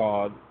was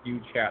called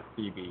UChat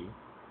TV,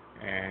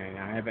 and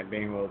I haven't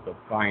been able to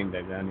find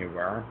it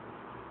anywhere.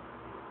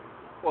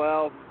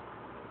 Well,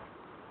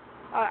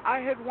 I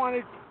had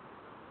wanted,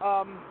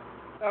 well,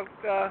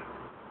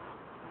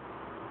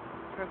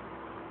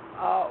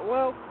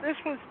 this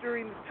was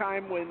during the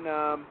time when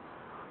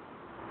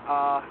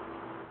our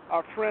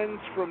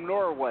friends from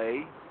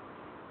Norway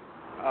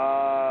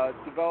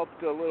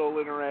developed a little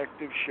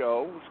interactive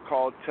show. It was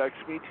called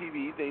Text Me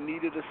TV. They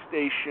needed a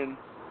station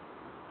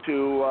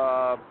to,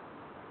 I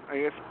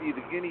guess, be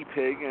the guinea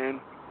pig, and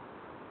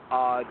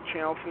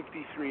Channel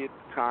 53 at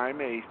the time,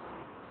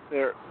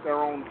 their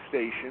own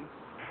station,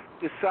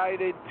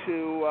 decided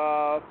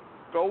to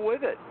go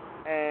with it.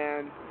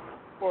 And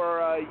for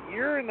a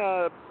year and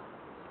a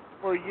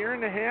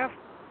half,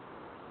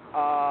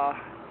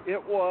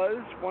 it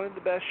was one of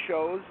the best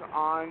shows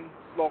on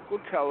local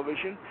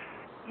television,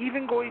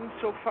 even going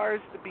so far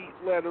as to beat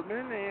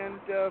Letterman and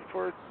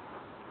for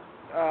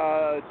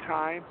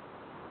time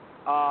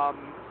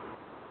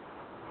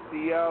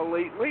the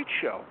Late Late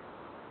Show.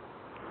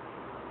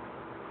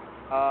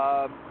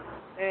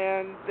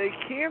 And they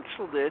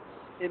canceled it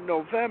in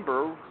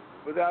November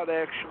without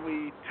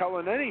actually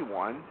telling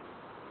anyone.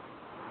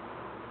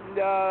 And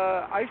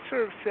I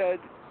sort of said,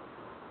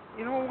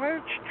 you know, why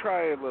don't you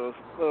try a little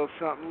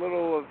something,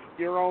 little of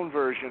your own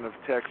version of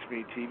Text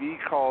Me TV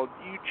called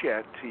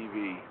UChat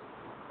TV.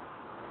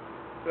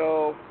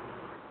 So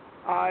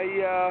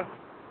I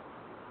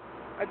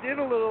did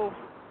a little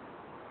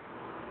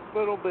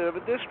bit of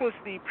it. This was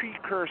the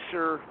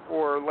precursor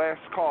for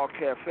Last Call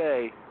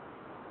Cafe.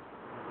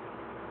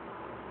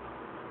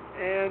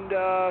 And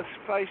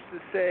suffice to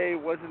say,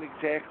 it wasn't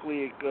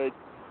exactly a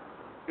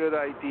good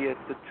idea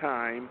at the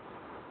time.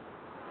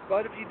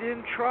 But if you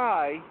didn't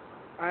try,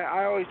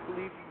 I always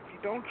believe if you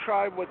don't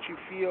try what you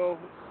feel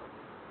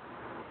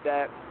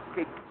that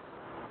could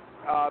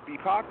be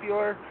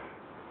popular,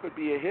 could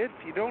be a hit,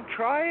 if you don't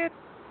try it,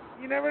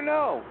 you never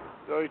know.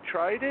 So I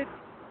tried it,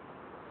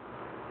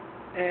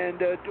 and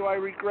do I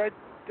regret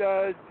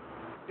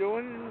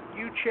doing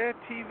UChat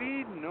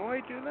TV? No,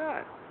 I do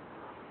not.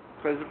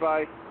 Because if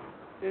I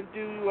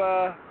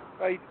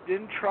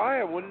didn't try,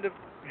 I wouldn't have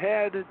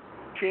had a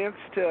chance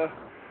to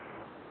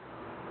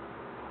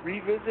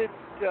revisit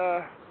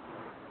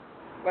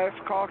Last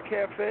Call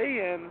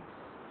Cafe, and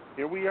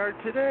here we are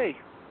today.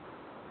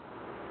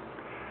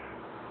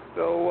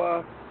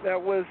 So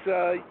that was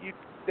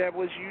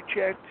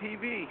UChat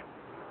TV.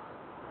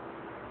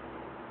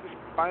 Just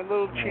my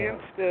little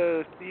chance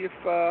to see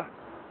if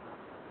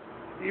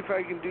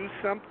I can do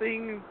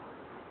something,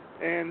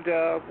 and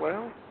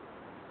well,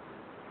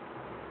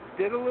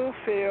 did a little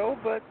fail,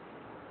 but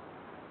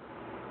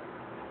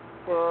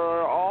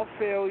for all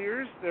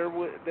failures,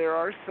 there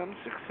are some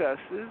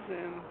successes,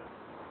 and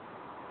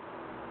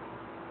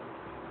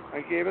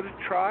I gave it a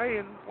try,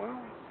 and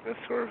well, just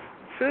sort of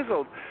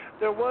fizzled.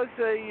 There was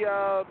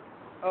a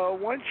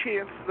one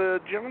chance the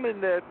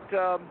gentleman that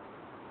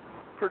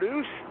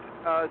produced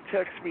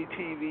Text Me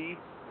TV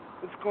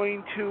was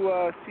going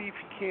to see if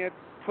he can't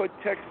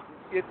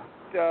get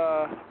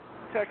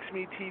Text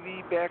Me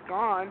TV back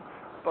on,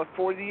 but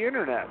for the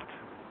internet.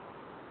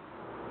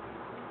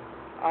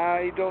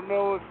 I don't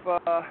know if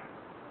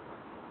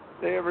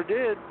they ever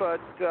did, but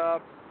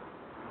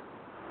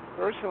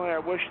personally, I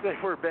wish they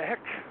were back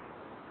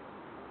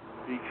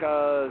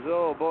because,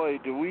 oh boy,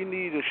 do we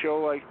need a show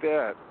like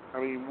that. I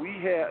mean,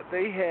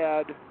 they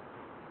had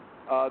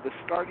the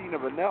starting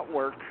of a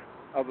network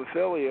of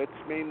affiliates,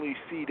 mainly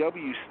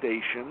CW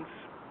stations,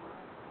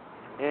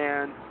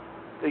 and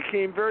they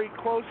came very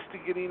close to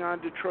getting on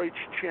Detroit's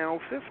Channel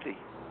 50,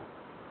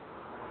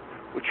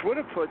 which would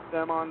have put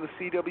them on the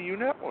CW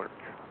network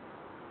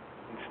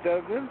instead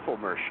of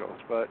infomercials.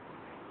 But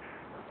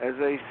as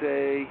they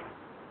say,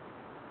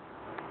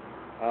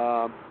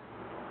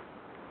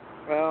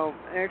 well,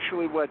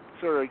 actually what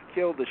sort of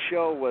killed the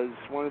show was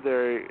one of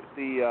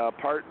the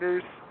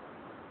partners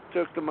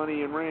took the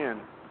money and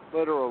ran,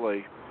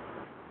 literally.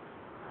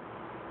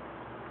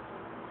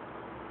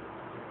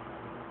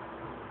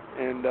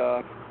 And,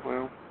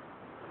 well,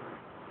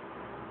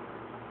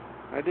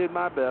 I did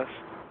my best.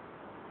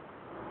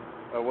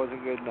 That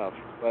wasn't good enough.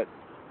 But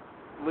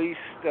at least,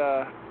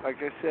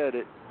 like I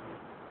said,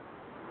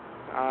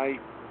 I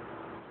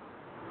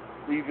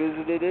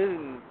revisited it,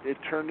 and it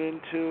turned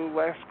into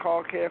Last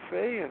Call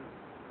Cafe, and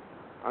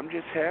I'm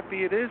just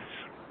happy it is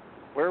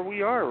where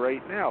we are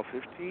right now,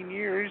 15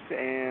 years,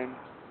 and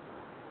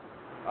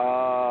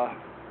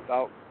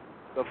about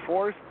the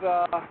fourth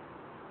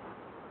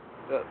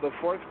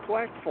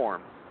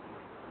platform.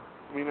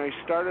 I mean, I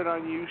started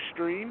on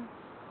Ustream,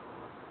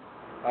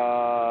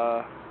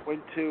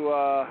 went to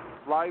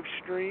live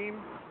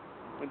stream,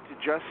 went to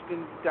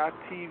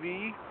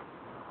Justin.tv,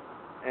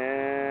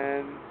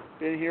 and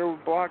been here with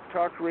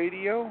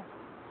BlogTalkRadio.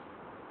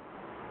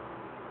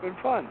 Been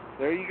fun.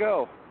 There you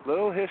go.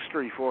 Little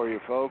history for you,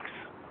 folks.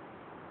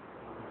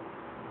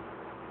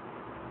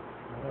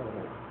 Oh,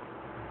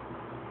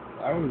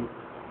 that was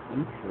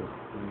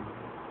interesting.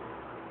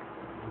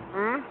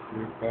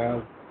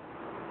 Because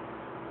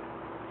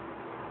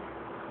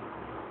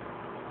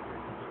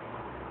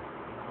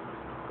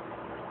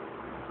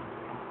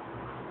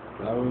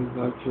that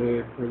was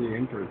actually pretty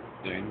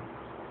interesting.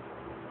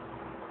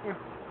 Yeah.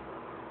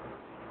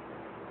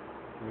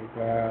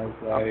 Because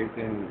I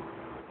didn't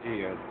see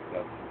it at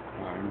the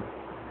time.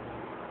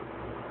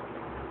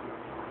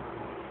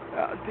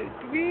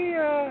 Do we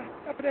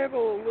happen to have a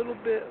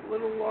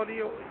little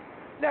audio?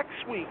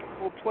 Next week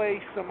we'll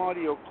play some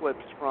audio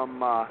clips from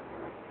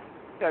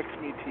Text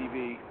Me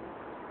TV.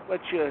 Let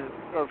you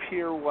sort of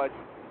hear what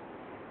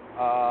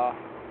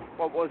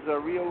was a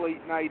real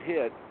late night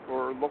hit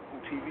for a local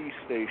TV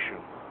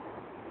station.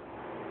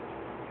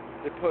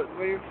 They put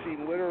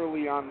Lansing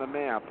literally on the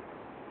map.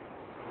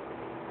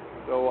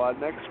 So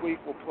next week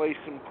we'll play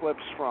some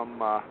clips from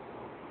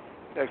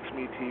Text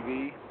Me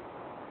TV,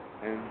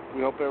 and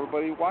we hope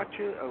everybody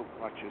watches,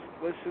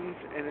 listens,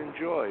 and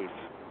enjoys.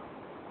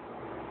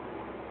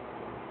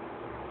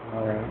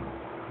 All right.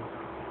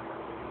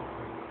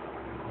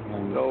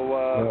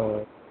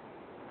 So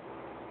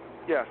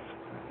yes.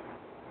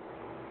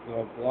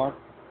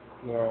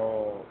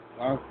 So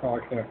Last Call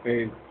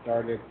Cafe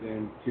started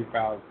in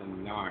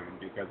 2009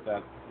 because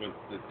that was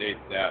the date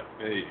that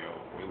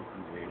video was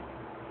made.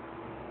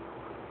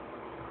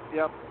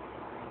 Yep.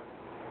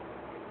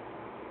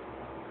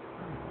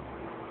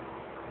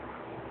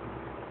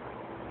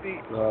 See,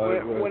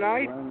 when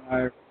I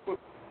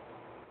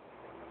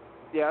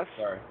yes.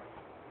 Sorry.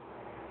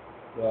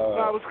 So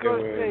I was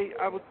going to say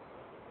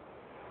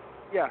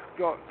Yeah,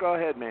 go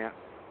ahead, man.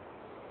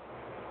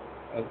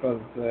 I was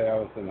supposed to say I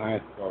was in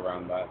high school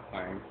around that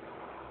time.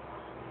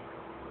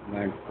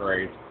 9th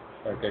grade.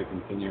 Okay,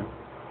 continue.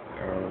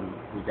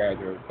 You guys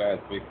are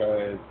best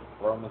because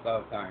we're almost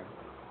out of time.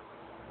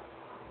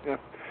 Yeah.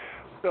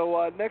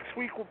 So next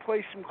week we'll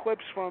play some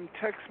clips from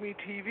Text Me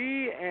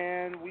TV,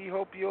 and we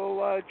hope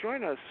you'll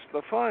join us.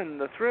 The fun,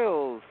 the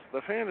thrills,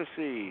 the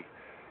fantasy.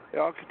 It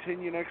all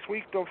continue next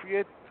week. Don't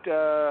forget,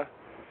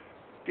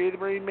 Jay the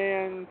Brain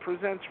Mann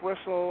presents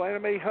Wrestle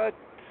Anime Hut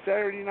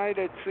Saturday night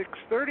at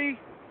 6:30,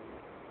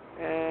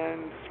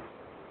 and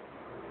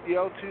the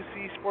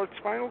L2C Sports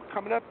Final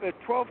coming up at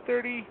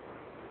 12:30.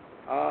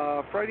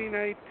 Friday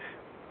night,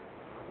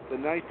 the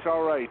night's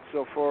all right.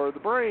 So for the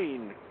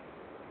Brain.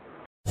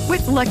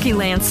 With Lucky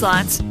Land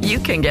Slots, you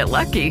can get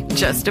lucky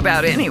just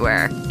about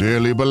anywhere.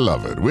 Dearly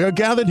beloved, we are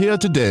gathered here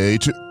today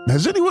to...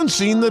 Has anyone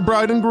seen the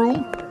bride and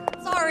groom?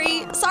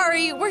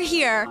 Sorry, we're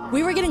here.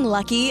 We were getting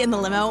lucky in the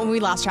limo and we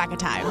lost track of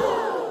time.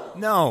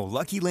 No,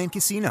 Lucky Land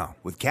Casino,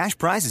 with cash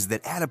prizes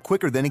that add up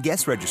quicker than a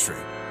guest registry.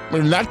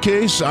 In that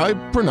case, I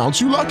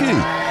pronounce you lucky.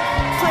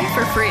 Play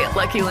for free at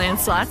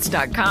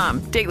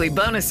LuckyLandSlots.com. Daily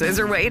bonuses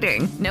are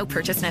waiting. No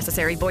purchase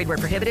necessary. Void where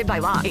prohibited by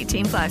law.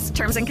 18+.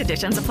 Terms and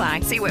conditions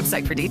apply. See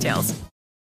website for details.